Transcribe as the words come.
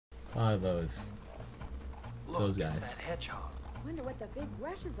Oh, those guys. That hedgehog. Wonder what the big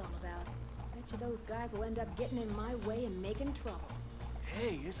rush is all about. Bet you those guys will end up getting in my way and making trouble.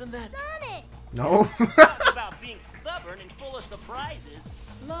 Hey, isn't that Sonic! No. Talk about being stubborn and full of surprises.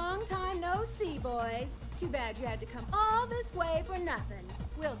 Long time no see, boys. Too bad you had to come all this way for nothing.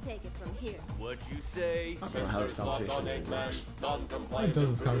 We'll take it from here. What'd you say? I don't know how this conversation works. How does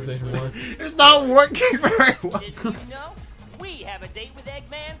this conversation work? It's not working very well. Did you know? We have a date with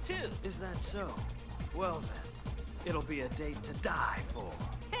Eggman too. Is that so? Well then, it'll be a date to die for.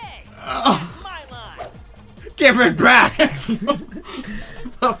 Hey, Oh. that's my line. Give it back!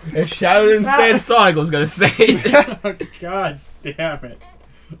 If Shadow didn't say it, Sonic was gonna say it. God damn it.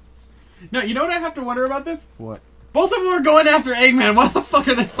 No, you know what I have to wonder about this? What? Both of them are going after Eggman. What the fuck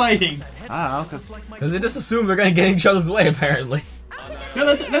are they fighting? I don't know, Because they just assume they're gonna get in each other's way, apparently.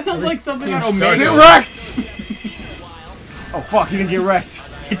 No, that sounds like something that Get Omega. wrecked! Oh fuck, you didn't get wrecked.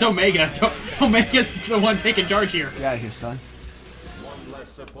 It's Omega. Omega's the one taking charge here. Get out of here, son. One less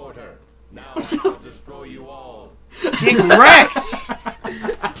supporter. Now I'll destroy you all. Get wrecked!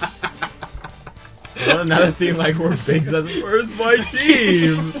 Well, another theme like we're big says, where's my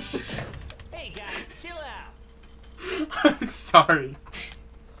team? Hey guys, chill out. I'm sorry.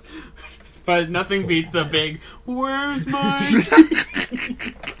 But nothing beats the big, where's my...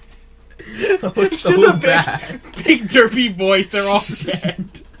 That was It's so just a bad. big derpy voice, they're all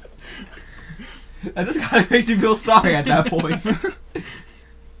dead. That just kind of makes me feel sorry at that point.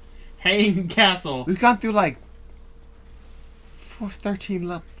 Hanging Castle. We've gone through like 13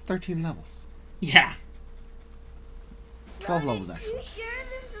 levels. Yeah. 12 levels actually. You sure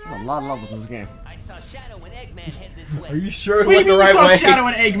this is There's a lot of levels in this game. I saw Shadow and Eggman head this way. Are you sure it What do you went mean the you right saw way? Shadow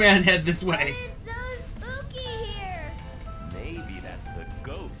and Eggman head this way? It's so spooky here. Maybe that's the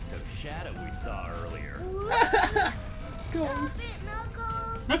ghost of Shadow we saw earlier. Stop it, Knuckles.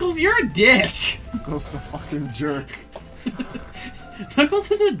 Knuckles, you're a dick. Goes the fucking jerk. Knuckles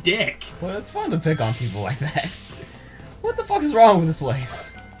is a dick. Well, it's fun to pick on people like that. What the fuck is wrong with this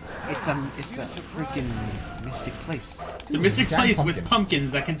place? It's a freaking mystic place. The mystic Giant place pumpkin. with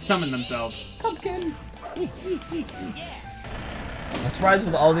pumpkins that can summon themselves. Pumpkin. I'm surprised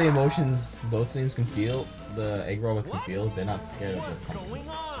with all the emotions those things can feel, the egg robots can feel, they're not scared of the pumpkins.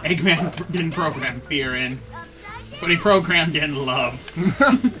 Eggman didn't program fear in, but he programmed in love.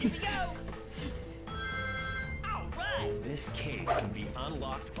 Alright! This case can be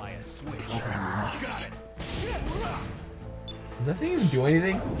unlocked by a switch. Program lust. Does that thing even do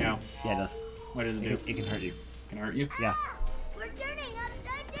anything? No. Yeah, it does. What does it do? It can hurt you. Can it hurt you? Yeah. We're turning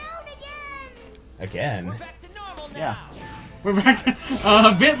upside down again. Again? We're back to normal now. Yeah. We're back to,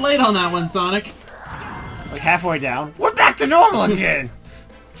 a bit late on that one, Sonic. Like halfway down. We're back to normal again!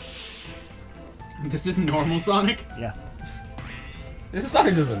 This is normal Sonic? Yeah. This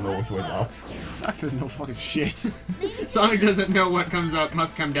Sonic doesn't know which way's up. Sonic doesn't know fucking shit. Sonic doesn't know what comes up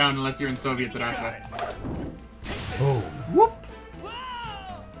must come down unless you're in Soviet Russia. Oh. Whoop!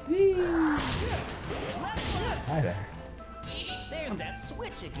 Hi there. There's that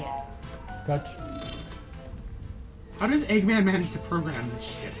switch again. Touch. How does Eggman manage to program this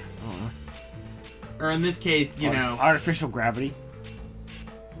shit? I don't know. Or in this case, you know... Artificial gravity.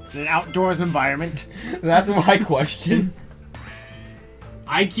 In an outdoors environment. That's my question.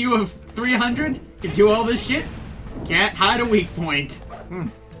 IQ of 300? Can do all this shit? Can't hide a weak point.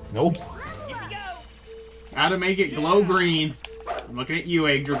 Nope. Here we go. Gotta make it glow green. I'm looking at you,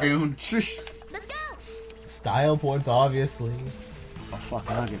 Egg Dragoon. Shush. Let's go. Style points, obviously. Oh fuck,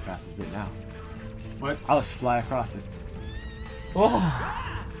 I'll get past this bit now. What? I'll just fly across it.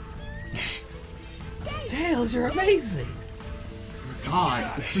 Oh. Tails, you're amazing. God.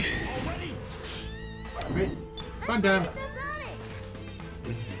 Right. Fun time. The Sonics.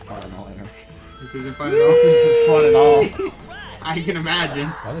 This isn't fun at all, Eric. This isn't fun at all. This isn't fun at all. I can imagine.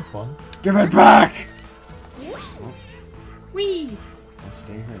 That looks fun. Give it back! Whee! I'll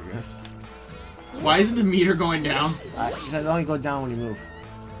stay here, I guess. Why isn't the meter going down? You can only go down when you move.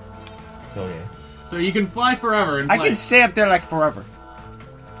 Okay. So you can fly forever and I play. can stay up there like forever.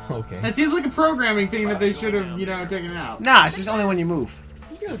 Okay. That seems like a programming thing that they should have, you know, taken out. Nah, it's just only when you move. I'm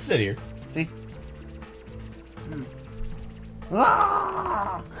just gonna sit here. See? Hmm.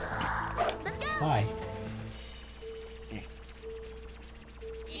 Ah! Let's go. Hi.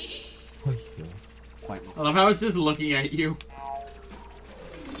 What are you doing? Quite I love how it's just looking at you.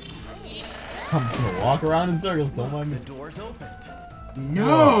 I'm just gonna walk around in circles, don't mind me. The door's opened.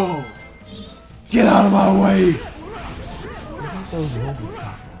 No! Get out of my way! Where did those robots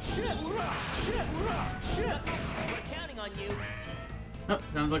come We're counting on you. Oh,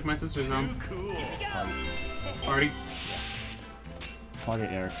 sounds like my sister's home. Cool. Party. Party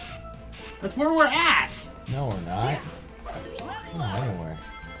at Eric's. That's where we're at. No, we're not. We're not anywhere.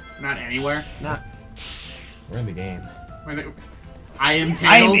 Not anywhere. Not. We're in the game. I am Tails.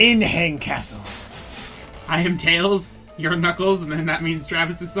 I am in Hang Castle. I am Tails. You're Knuckles, and then that means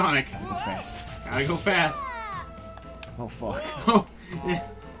Travis is Sonic. Gotta go fast. Gotta go fast. Oh fuck. Oh, yeah.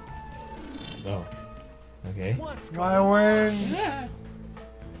 Oh. Okay. I win.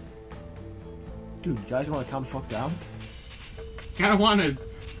 Dude, you guys want to calm the fuck down? Kinda wanna.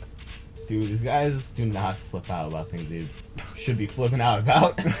 Dude, these guys do not flip out about things they should be flipping out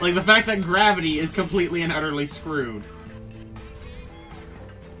about. Like the fact that gravity is completely and utterly screwed.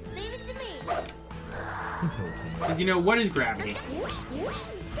 Leave it to me. Because you know, what is gravity?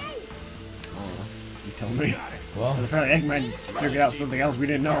 Oh, you tell me. Well, Apparently Eggman figured out something else we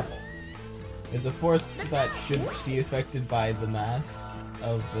didn't know. it's a force that should be affected by the mass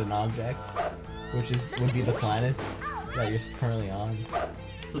of an object, which would be the planet that you're currently on.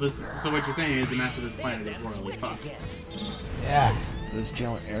 So what you're saying is the mass of this planet is royally fucked. Yeah, This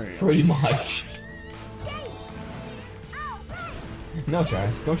general area. pretty much. No,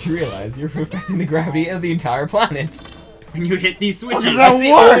 Travis, don't you realize you're affecting the gravity of the entire planet? When you hit these switches, does that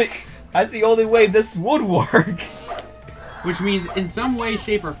work? That's the only way this would work. which means in some way,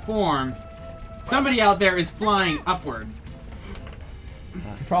 shape, or form, somebody out there is flying upward. You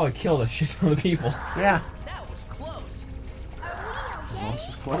probably killed a shit ton of people. Yeah. That was close. This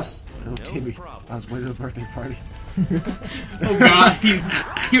was close. Little Timmy. I was waiting at the birthday party. Oh god,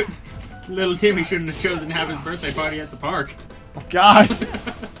 little Timmy shouldn't have chosen to have his birthday party at the park. Oh god!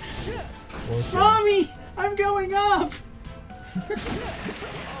 Mommy, I'm going up. All right.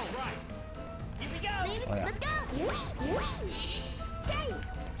 Here we go. Oh, yeah. Let's go.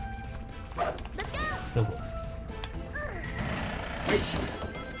 Let's go. So close. Here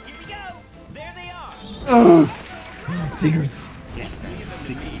we go. There they are. Ugh. Secrets. Yes,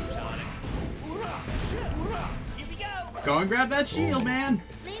 secrets. Here we go. Go and grab that shield, man.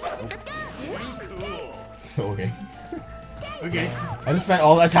 Let's go. Cool. So okay. Okay, I just spent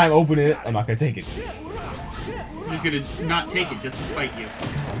all that time opening it. I'm not gonna take it. I'm just gonna not take it just to spite you.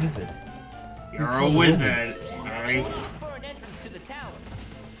 What is it? You're a wizard. Sorry. For an entrance to the tower.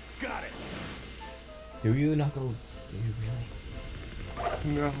 Got it. Do you, Knuckles? Do you really?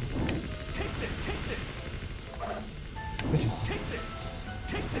 No. Take this. Take this. Take this.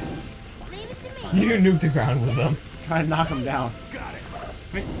 Take this. Leave it to me. You nuke the ground with them. Try to knock him down. Got it.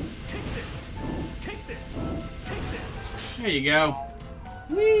 Wait, Take this. Take this. Take this. there you go.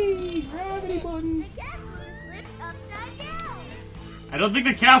 Whee! Gravity button. The castle is flipped upside down. I don't think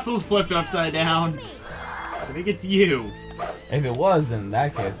the castle's flipped upside down. I think it's you. If it was, then in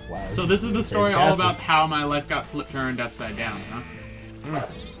that case, wow. So this is the story Crazy all castle. about how my life got turned upside down, huh?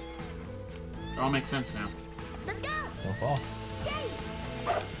 It all makes sense now. Let's go. Don't fall.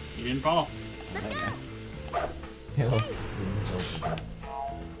 You didn't fall. Let's go. Hello.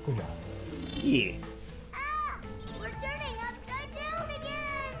 Good job. Yeah. Ah, we're turning upside down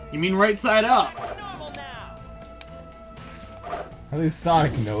again. You mean right side up? Normal now. At least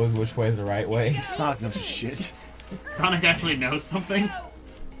Sonic knows which way is the right way. Sonic knows his shit. Sonic actually knows something.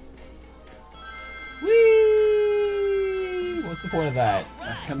 Whee! What's the point of that?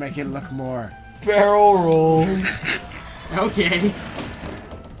 That's gonna make it look more. Barrel roll. Okay.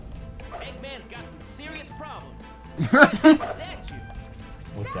 Eggman's got some serious problems. Statue.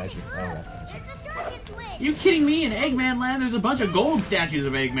 What's that? Oh, that's that. There's a target switch. You kidding me? In Eggman Land, there's a bunch of gold statues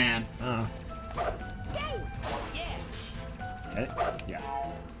of Eggman. Uh. Yeah. Yeah.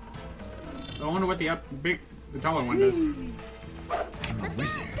 So I wonder what the taller one does. I'm a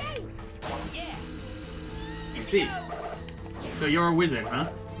wizard. Yeah. I see. So you're a wizard, huh?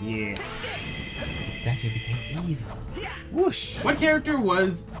 Yeah. The statue became evil. Whoosh. What character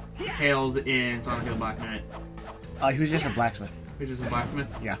was Tails in Sonic the Black Knight? He was just a blacksmith. Which is a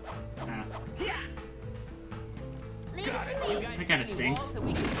blacksmith? Yeah. Leave it to me. That kind of stinks.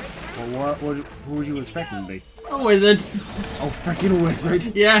 Well, who would you expect him to be? A wizard. Oh, freaking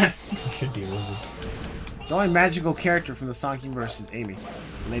wizard. Yes. It should be a wizard. The only magical character from the Sonic universe is Amy,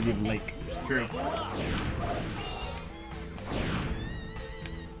 Lady of the Lake. True.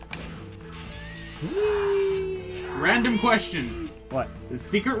 Random question. What? Does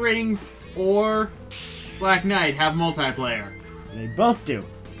Secret Rings or Black Knight have multiplayer? They both do.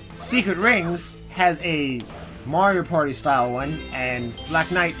 Secret Rings has a Mario Party style one, and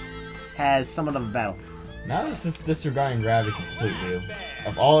Black Knight has Summon of a Battle. Now it's just disregarding gravity completely.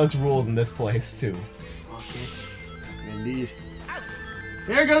 Of all its rules in this place, too. Indeed.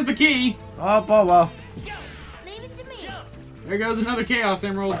 There goes the key. Oh, well. Leave it to me. There goes another Chaos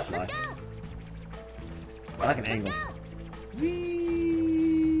Emerald. I like an angle.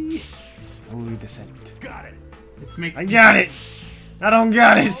 descent. Got it. This makes I got it! I don't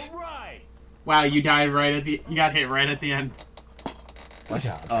got it! All right. Wow, you died right at the. You got hit right at the end. Watch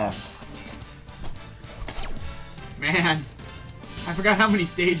out. Oh. Man, I forgot how many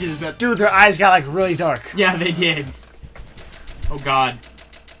stages that. Dude, their eyes got like really dark. Yeah, they did. Oh God,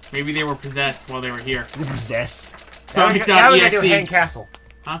 maybe they were possessed while they were here. They're possessed. Sonic.exe. Now we gotta do Hand Castle.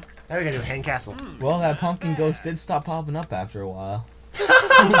 Huh? Now we gotta do Hand Castle. Well, that pumpkin ghost did stop popping up after a while.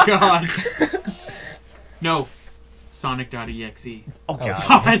 Oh God. No. Sonic.exe. Oh god.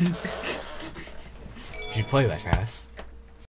 God. Did you play that fast?